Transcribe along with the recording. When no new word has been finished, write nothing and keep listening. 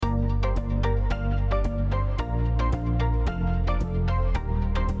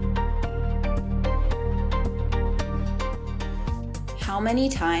many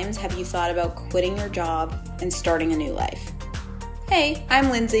times have you thought about quitting your job and starting a new life? Hey, I'm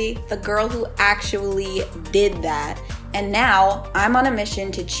Lindsay, the girl who actually did that. And now I'm on a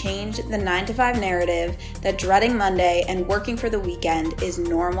mission to change the 9-to-5 narrative that dreading Monday and working for the weekend is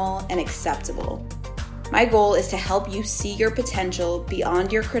normal and acceptable. My goal is to help you see your potential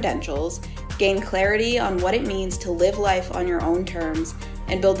beyond your credentials, gain clarity on what it means to live life on your own terms,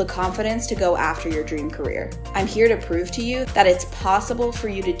 and build the confidence to go after your dream career. I'm here to prove to you that it's possible for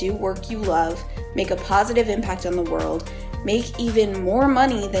you to do work you love, make a positive impact on the world, make even more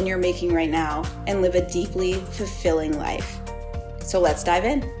money than you're making right now, and live a deeply fulfilling life. So let's dive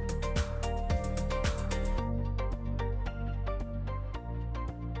in.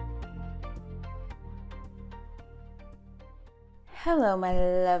 Hello, my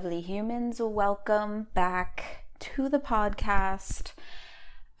lovely humans. Welcome back to the podcast.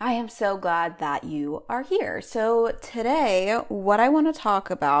 I am so glad that you are here. So today, what I want to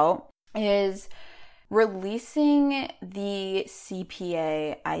talk about is releasing the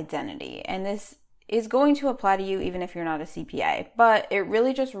CPA identity. And this is going to apply to you even if you're not a CPA, but it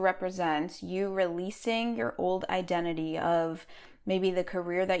really just represents you releasing your old identity of maybe the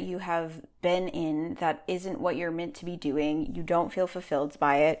career that you have been in that isn't what you're meant to be doing. You don't feel fulfilled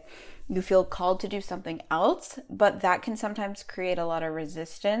by it. You feel called to do something else, but that can sometimes create a lot of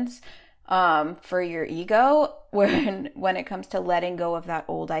resistance for your ego when it comes to letting go of that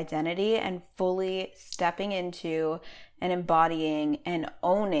old identity and fully stepping into and embodying and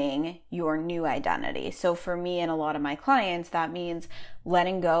owning your new identity. So for me and a lot of my clients, that means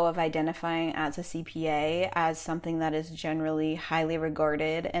letting go of identifying as a CPA as something that is generally highly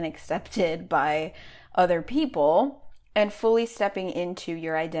regarded and accepted by other people, and fully stepping into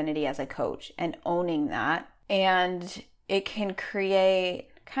your identity as a coach and owning that. And it can create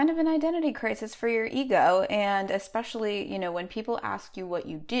kind of an identity crisis for your ego. And especially, when people ask you what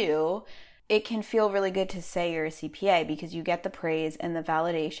you do, it can feel really good to say you're a CPA because you get the praise and the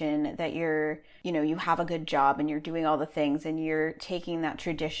validation that you have a good job and you're doing all the things and you're taking that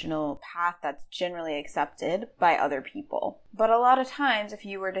traditional path that's generally accepted by other people. But a lot of times, if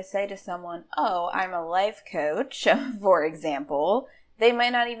you were to say to someone, "Oh, I'm a life coach," for example, they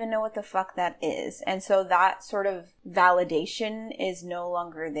might not even know what the fuck that is. And so that sort of validation is no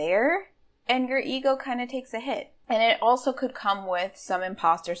longer there, and your ego kind of takes a hit. And it also could come with some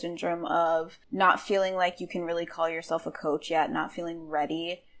imposter syndrome of not feeling like you can really call yourself a coach yet, not feeling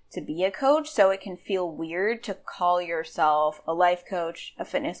ready to be a coach. So it can feel weird to call yourself a life coach, a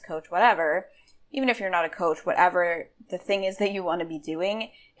fitness coach, whatever. Even if you're not a coach, whatever the thing is that you want to be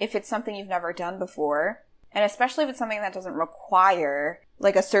doing, if it's something you've never done before, and especially if it's something that doesn't require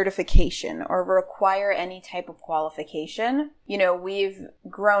like a certification or require any type of qualification. We've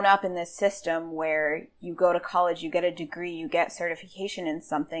grown up in this system where you go to college, you get a degree, you get certification in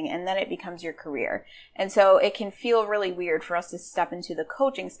something, and then it becomes your career. And so it can feel really weird for us to step into the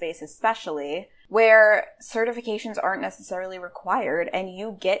coaching space, especially where certifications aren't necessarily required and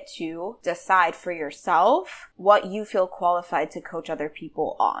you get to decide for yourself what you feel qualified to coach other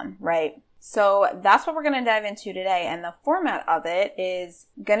people on, right? So that's what we're going to dive into today. And the format of it is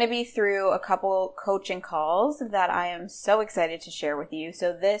going to be through a couple coaching calls that I am so excited to share with you.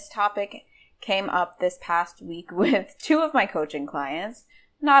 So this topic came up this past week with two of my coaching clients.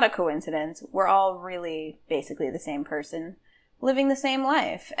 Not a coincidence. We're all really basically the same person living the same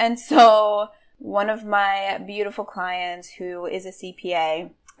life. And so one of my beautiful clients who is a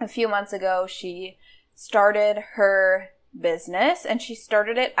CPA, a few months ago, she started her business, and she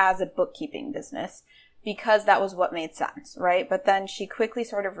started it as a bookkeeping business because that was what made sense, right? But then she quickly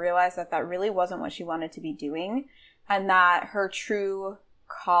sort of realized that that really wasn't what she wanted to be doing, and that her true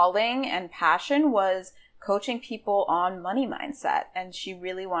calling and passion was coaching people on money mindset, and she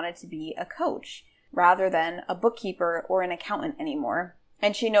really wanted to be a coach rather than a bookkeeper or an accountant anymore.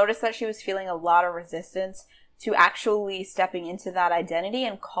 And she noticed that she was feeling a lot of resistance to actually stepping into that identity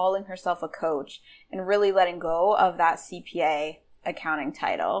and calling herself a coach and really letting go of that CPA accounting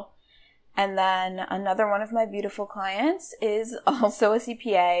title. And then another one of my beautiful clients is also a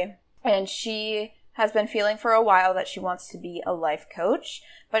CPA, and she has been feeling for a while that she wants to be a life coach,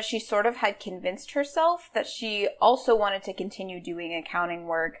 but she sort of had convinced herself that she also wanted to continue doing accounting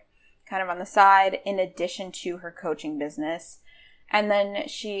work kind of on the side in addition to her coaching business. And then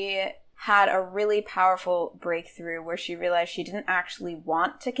she had a really powerful breakthrough where she realized she didn't actually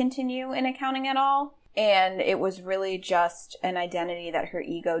want to continue in accounting at all. And it was really just an identity that her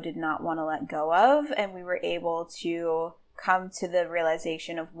ego did not want to let go of. And we were able to come to the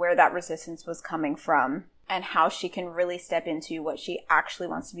realization of where that resistance was coming from. and how she can really step into what she actually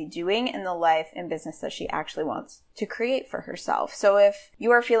wants to be doing in the life and business that she actually wants to create for herself. So if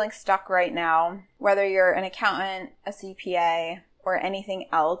you are feeling stuck right now, whether you're an accountant, a CPA, or anything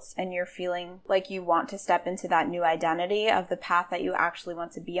else, and you're feeling like you want to step into that new identity of the path that you actually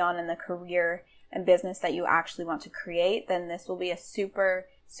want to be on and the career and business that you actually want to create, then this will be a super,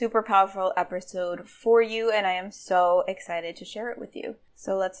 super powerful episode for you, and I am so excited to share it with you.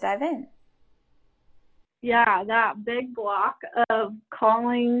 So let's dive in. Yeah, that big block of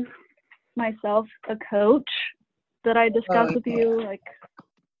calling myself a coach that I discussed with you, like,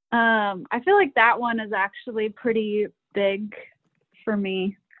 I feel like that one is actually pretty big for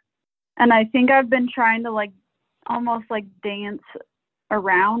me. And I think I've been trying to like almost like dance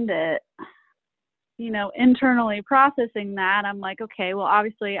around it, you know, internally processing that. I'm like, okay, well,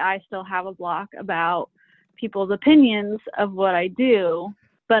 obviously I still have a block about people's opinions of what I do,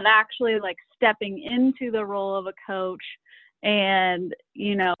 but actually like stepping into the role of a coach and,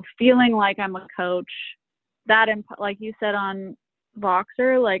 you know, feeling like I'm a coach, that, like you said on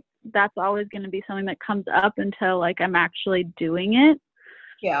Voxer, like that's always going to be something that comes up until like I'm actually doing it.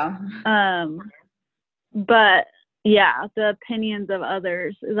 Yeah. But yeah, the opinions of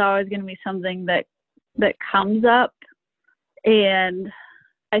others is always going to be something that comes up. And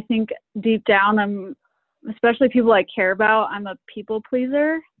I think deep down, especially people I care about, I'm a people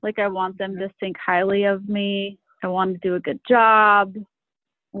pleaser. Like I want them to think highly of me. I want to do a good job.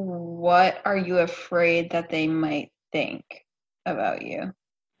 What are you afraid that they might think about you?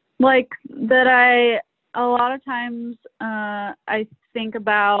 Like that a lot of times I think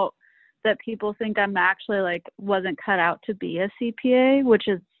about that people think I'm actually like wasn't cut out to be a CPA, which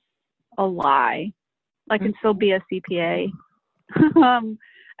is a lie. I can still be a CPA. And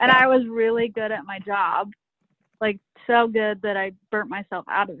I was really good at my job, like so good that I burnt myself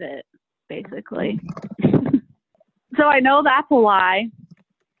out of it, basically. So I know that's a lie.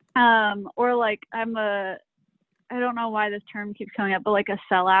 Or like I don't know why this term keeps coming up, but like a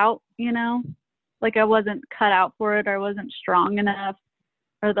sellout, you know, like I wasn't cut out for it or I wasn't strong enough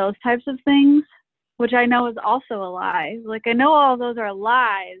or those types of things, which I know is also a lie. Like I know all of those are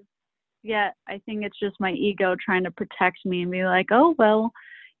lies, yet I think it's just my ego trying to protect me and be like, oh, well,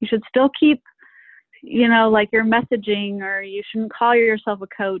 you should still keep, you know, like your messaging, or you shouldn't call yourself a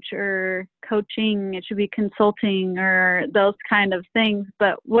coach or coaching. It should be consulting or those kind of things.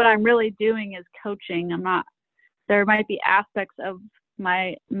 But what I'm really doing is coaching. There might be aspects of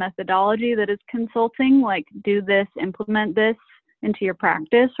my methodology that is consulting, like do this, implement this into your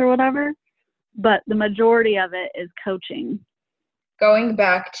practice or whatever. But the majority of it is coaching. Going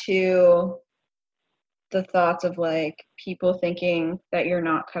back to the thoughts of like people thinking that you're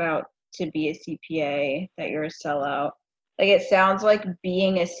not cut out to be a CPA, that you're a sellout. Like it sounds like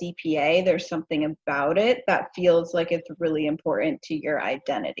being a CPA, there's something about it that feels like it's really important to your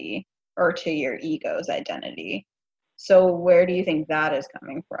identity or to your ego's identity. So where do you think that is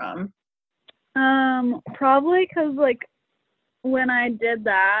coming from? Probably because like when I did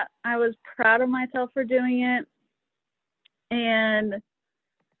that, I was proud of myself for doing it. And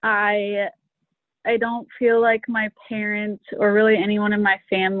I don't feel like my parents or really anyone in my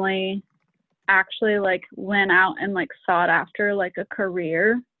family actually like went out and like sought after like a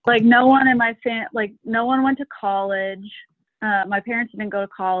career. Like no one in my no one went to college. My parents didn't go to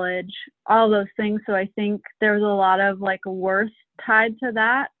college, all those things. So I think there was a lot of like worth tied to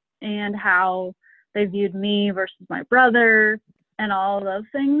that and how they viewed me versus my brother and all of those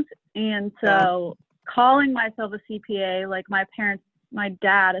things. And so calling myself a CPA, like my parents, my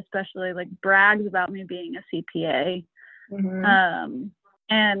dad especially, like brags about me being a CPA. Mm-hmm.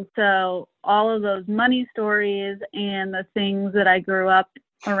 And so all of those money stories and the things that I grew up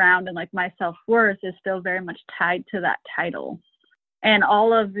around and like my self-worth is still very much tied to that title. And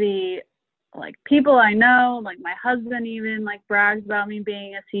all of the like people I know, like my husband even like brags about me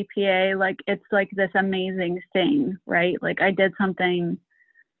being a CPA. Like it's like this amazing thing, right? Like I did something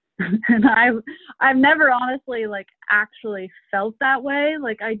and I've never honestly like actually felt that way.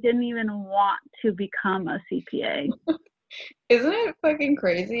 Like I didn't even want to become a CPA. Isn't it fucking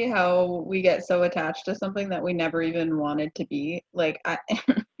crazy how we get so attached to something that we never even wanted to be? Like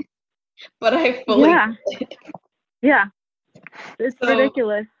but I fully Yeah. It's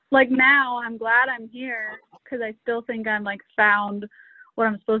ridiculous. Like now I'm glad I'm here because I still think I'm like found what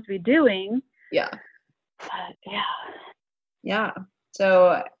I'm supposed to be doing. Yeah. But yeah.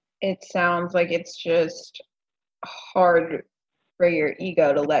 So it sounds like it's just hard for your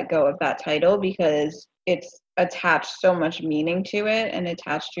ego to let go of that title because it's attached so much meaning to it and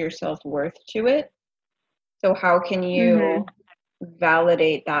attached your self-worth to it. So how can you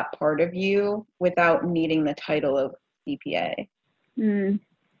validate that part of you without needing the title of CPA. And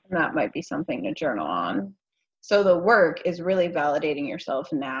that might be something to journal on. So the work is really validating yourself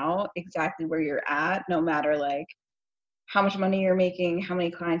now, exactly where you're at, no matter like how much money you're making, how many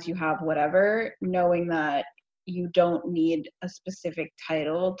clients you have, whatever, knowing that you don't need a specific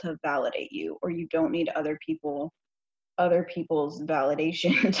title to validate you, or you don't need other people's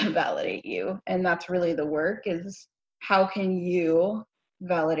validation to validate you. And that's really the work, is how can you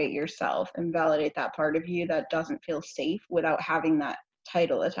validate yourself and validate that part of you that doesn't feel safe without having that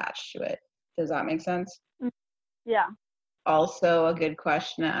title attached to it. Does that make sense? Yeah. Also, a good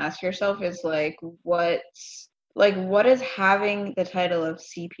question to ask yourself is what is having the title of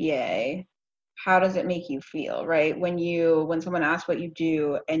CPA, how does it make you feel, right? When someone asks what you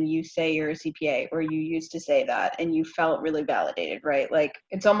do and you say you're a CPA, or you used to say that and you felt really validated, right? Like,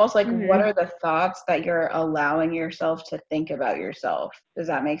 it's almost like, what are the thoughts that you're allowing yourself to think about yourself? Does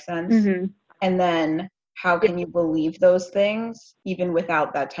that make sense? And then how can you believe those things even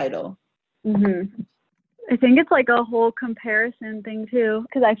without that title? I think it's like a whole comparison thing too,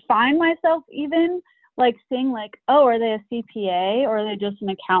 because I find myself even like seeing like, oh, are they a CPA, or are they just an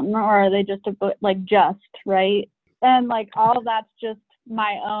accountant, or are they just right? And like all of that's just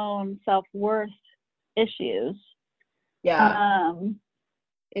my own self-worth issues. Yeah.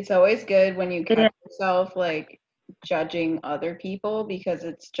 It's always good when you catch yourself like judging other people, because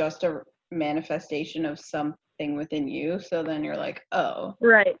it's just a manifestation of something within you. So then you're like, oh,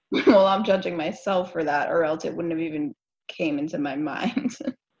 right. Well, I'm judging myself for that, or else it wouldn't have even came into my mind.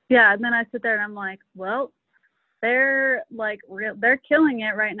 Yeah, and then I sit there and I'm like, well, they're they're killing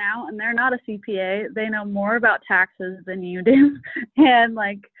it right now, and they're not a CPA. They know more about taxes than you do, and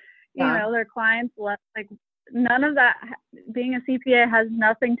you know, their clients none of that. Being a CPA has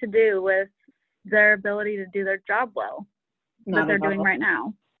nothing to do with their ability to do their job well that they're doing right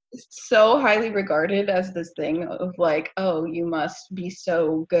now. It's so highly regarded as this thing of like, oh, you must be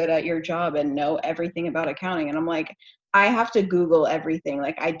so good at your job and know everything about accounting. And I'm like, I have to Google everything.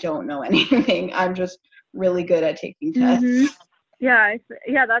 Like, I don't know anything. I'm just really good at taking tests. Yeah,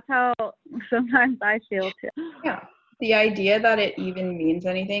 that's how sometimes I feel too. Yeah. The idea that it even means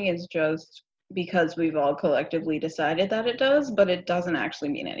anything is just because we've all collectively decided that it does, but it doesn't actually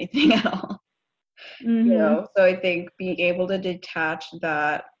mean anything at all. You know, so I think being able to detach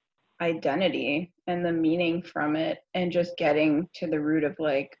that identity and the meaning from it, and just getting to the root of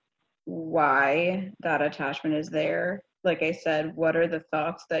like why that attachment is there. Like I said, what are the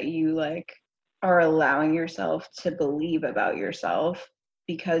thoughts that you like are allowing yourself to believe about yourself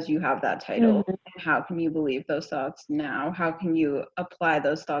because you have that title? And how can you believe those thoughts now? How can you apply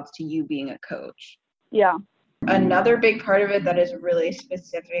those thoughts to you being a coach? Yeah. Another big part of it that is really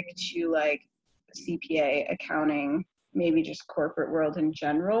specific to like CPA, accounting, maybe just corporate world in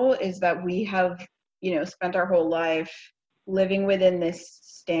general, is that we have, you know, spent our whole life living within this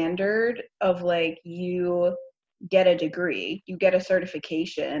standard of like, you get a degree, you get a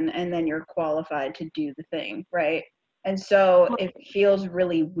certification, and then you're qualified to do the thing, right? And so it feels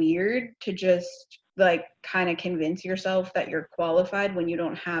really weird to just like kind of convince yourself that you're qualified when you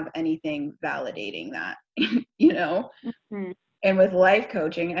don't have anything validating that, you know? And with life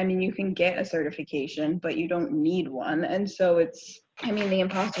coaching, I mean, you can get a certification, but you don't need one. And so the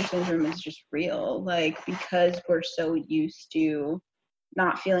imposter syndrome is just real, like, because we're so used to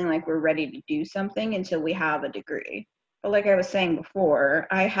not feeling like we're ready to do something until we have a degree. But like I was saying before,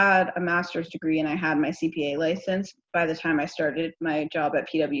 I had a master's degree and I had my CPA license by the time I started my job at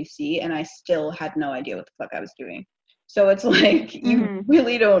PwC, and I still had no idea what the fuck I was doing. So it's like, you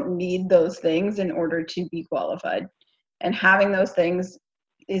really don't need those things in order to be qualified. And having those things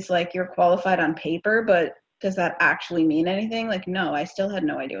is like, you're qualified on paper, but does that actually mean anything? Like, no, I still had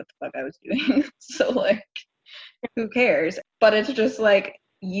no idea what the fuck I was doing. So like, who cares? But it's just like,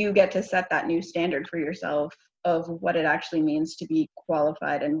 you get to set that new standard for yourself of what it actually means to be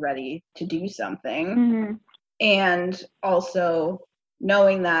qualified and ready to do something. And also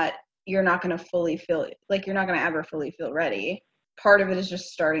knowing that you're not going to fully feel like, you're not going to ever fully feel ready. Part of it is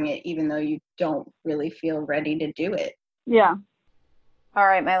just starting it even though you don't really feel ready to do it. Yeah. All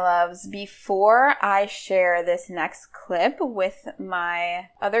right, my loves, before I share this next clip with my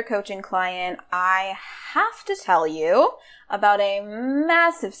other coaching client, I have to tell you about a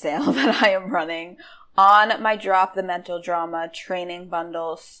massive sale that I am running on my Drop the Mental Drama training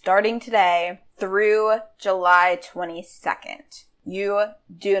bundle starting today through July 22nd. You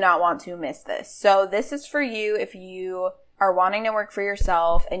do not want to miss this. So this is for you if you are wanting to work for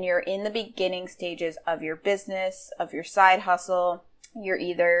yourself and you're in the beginning stages of your business, of your side hustle. You're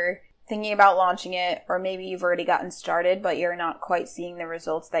either thinking about launching it, or maybe you've already gotten started, but you're not quite seeing the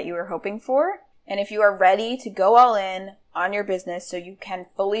results that you were hoping for. And if you are ready to go all in on your business so you can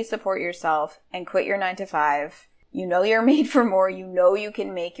fully support yourself and quit your 9 to 5, you know you're made for more, you know you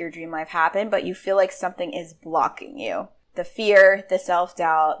can make your dream life happen, but you feel like something is blocking you. The fear, the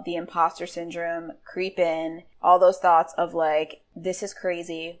self-doubt, the imposter syndrome creep in, all those thoughts of like, this is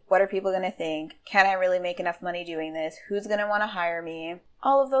crazy. What are people going to think? Can I really make enough money doing this? Who's going to want to hire me?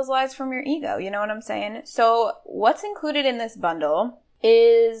 All of those lies from your ego. You know what I'm saying? So what's included in this bundle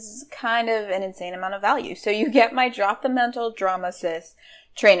is kind of an insane amount of value. So you get my Drop the Mental Drama Sis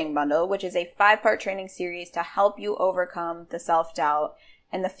training bundle, which is a 5-part training series to help you overcome the self-doubt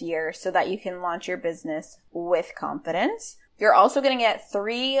and the fear so that you can launch your business with confidence. You're also going to get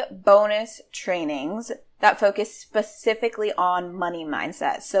 3 bonus trainings that focus specifically on money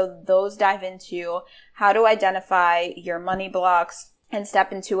mindset. So those dive into how to identify your money blocks and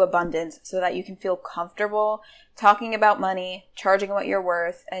step into abundance so that you can feel comfortable talking about money, charging what you're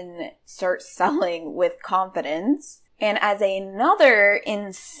worth, and start selling with confidence. And as another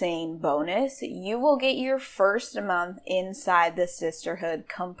insane bonus, you will get your first month inside the sisterhood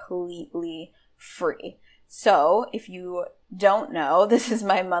completely free. So if you don't know, this is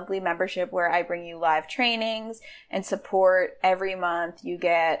my monthly membership where I bring you live trainings and support every month. You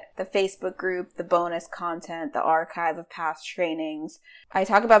get the Facebook group, the bonus content, the archive of past trainings. I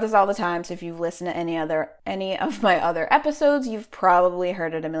talk about this all the time, so if you've listened to any of my other episodes, you've probably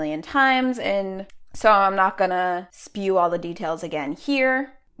heard it a million times, and so I'm not gonna spew all the details again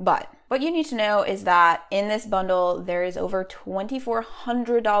here, but what you need to know is that in this bundle, there is over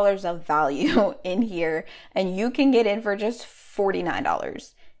 $2,400 of value in here, and you can get in for just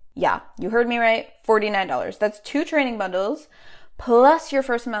 $49. Yeah, you heard me right, $49. That's 2 training bundles, plus your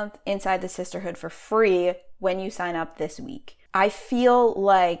first month inside the sisterhood for free when you sign up this week. I feel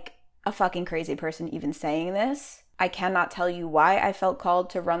like a fucking crazy person even saying this. I cannot tell you why I felt called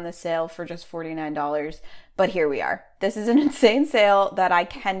to run the sale for just $49, but here we are. This is an insane sale that I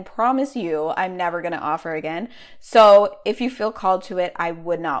can promise you I'm never going to offer again. So if you feel called to it, I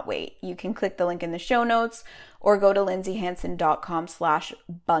would not wait. You can click the link in the show notes or go to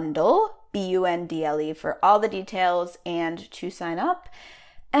lindsayhanson.com/bundle, BUNDLE, for all the details and to sign up.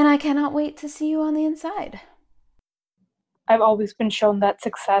 And I cannot wait to see you on the inside. I've always been shown that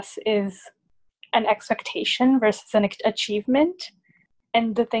success is an expectation versus an achievement.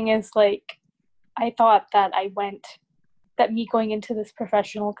 And the thing is, like, I thought that me going into this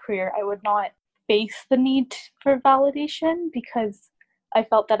professional career, I would not face the need for validation because I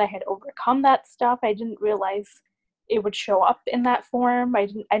felt that I had overcome that stuff. I didn't realize it would show up in that form. I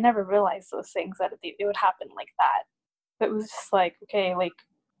never realized those things, that it would happen like that. But it was just like, okay, like,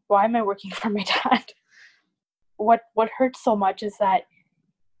 why am I working for my dad? What hurts so much is that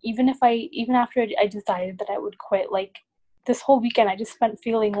even after I decided that I would quit, like, this whole weekend I just spent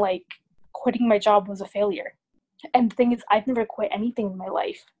feeling like quitting my job was a failure. And the thing is, I've never quit anything in my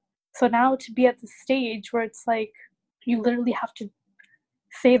life. So now to be at the stage where it's like, you literally have to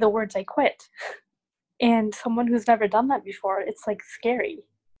say the words "I quit." And someone who's never done that before, it's like scary.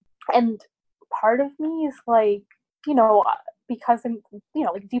 And part of me is like, because I'm,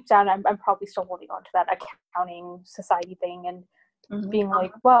 like deep down, I'm probably still holding on to that accounting society thing and being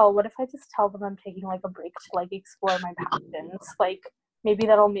like, well, what if I just tell them I'm taking like a break to like explore my passions? Like maybe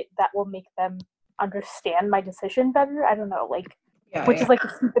that will make them understand my decision better. I don't know, is like a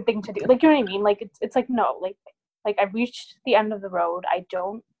stupid thing to do. Like, you know what I mean? Like it's like, no, like I've reached the end of the road. I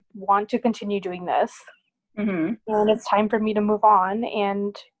don't want to continue doing this. And it's time for me to move on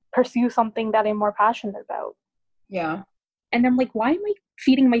and pursue something that I'm more passionate about. Yeah. And I'm like, why am I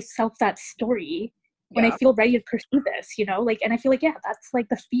feeding myself that story when I feel ready to pursue this, and I feel like, that's like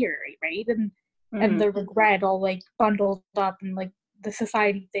the fear, right? And the regret all like bundled up and like the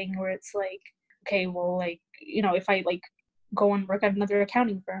society thing where it's like, okay, well, like, if I like go and work at another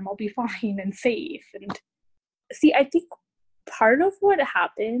accounting firm, I'll be fine and safe. And see, I think part of what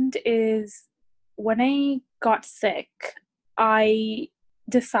happened is when I got sick, I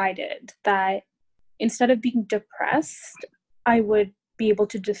decided that instead of being depressed, I would be able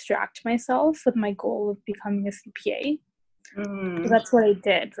to distract myself with my goal of becoming a CPA. So that's what I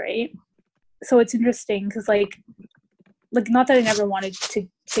did, right? So it's interesting because like not that I never wanted to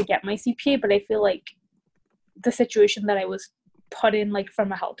get my CPA, but I feel like the situation that I was put in, like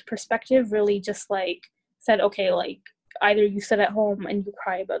from a health perspective, really just like said, okay, like either you sit at home and you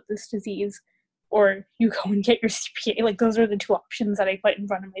cry about this disease or you go and get your CPA. Like those are the 2 options that I put in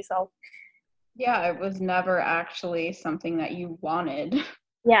front of myself. Yeah, it was never actually something that you wanted.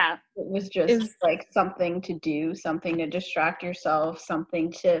 Yeah. It was just like something to do, something to distract yourself,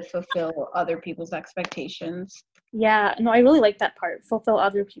 something to fulfill other people's expectations. Yeah, no, I really like that part. Fulfill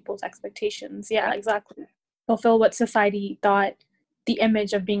other people's expectations. Yeah, exactly. Fulfill what society thought the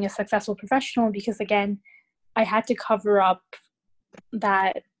image of being a successful professional, because again, I had to cover up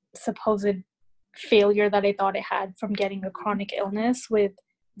that supposed failure that I thought I had from getting a chronic illness with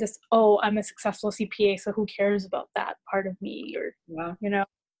this, oh, I'm a successful CPA, so who cares about that part of me? Or, you know,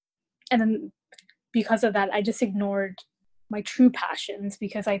 and then because of that, I just ignored my true passions,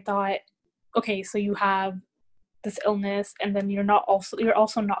 because I thought, okay, so you have this illness and then you're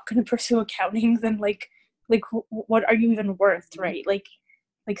also not going to pursue accounting, then like what are you even worth, right? Like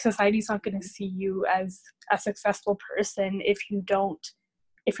society's not going to see you as a successful person if you're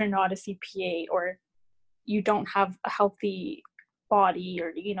not a CPA, or you don't have a healthy body,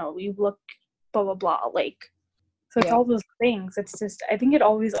 or you look blah blah blah, like, so it's all those things. It's just, I think it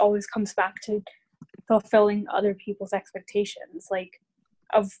always comes back to fulfilling other people's expectations, like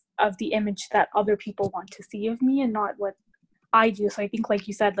of the image that other people want to see of me, and not what I do. So I think, like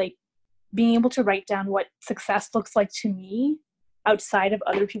you said, like being able to write down what success looks like to me outside of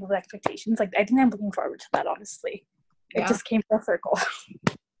other people's expectations, like I think I'm looking forward to that, honestly. It just came full circle.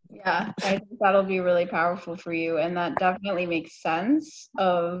 Yeah, I think that'll be really powerful for you, and that definitely makes sense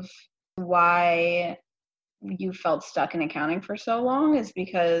of why you felt stuck in accounting for so long, is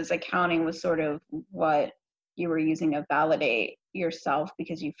because accounting was sort of what you were using to validate yourself,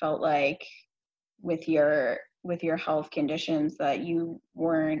 because you felt like with your health conditions that you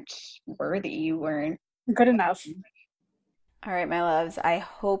weren't worthy, you weren't good enough. All right, my loves, I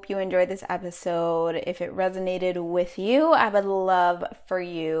hope you enjoyed this episode. If it resonated with you, I would love for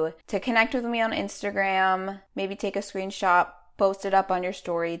you to connect with me on Instagram, maybe take a screenshot, post it up on your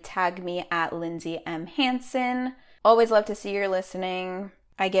story, tag me at Lindsay M. Hansen. Always love to see you're listening.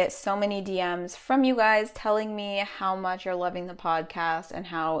 I get so many DMs from you guys telling me how much you're loving the podcast and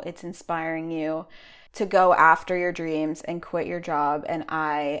how it's inspiring you to go after your dreams and quit your job. And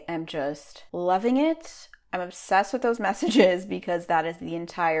I am just loving it. I'm obsessed with those messages because that is the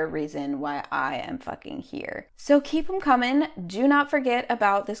entire reason why I am fucking here. So keep them coming. Do not forget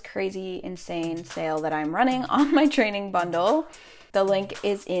about this crazy, insane sale that I'm running on my training bundle. The link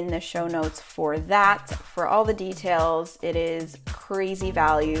is in the show notes for that. For all the details, it is crazy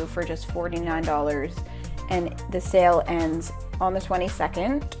value for just $49. And the sale ends on the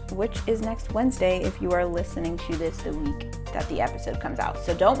 22nd, which is next Wednesday if you are listening to this the week that the episode comes out.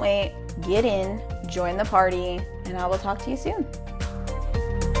 So don't wait, get in, join the party, and I will talk to you soon.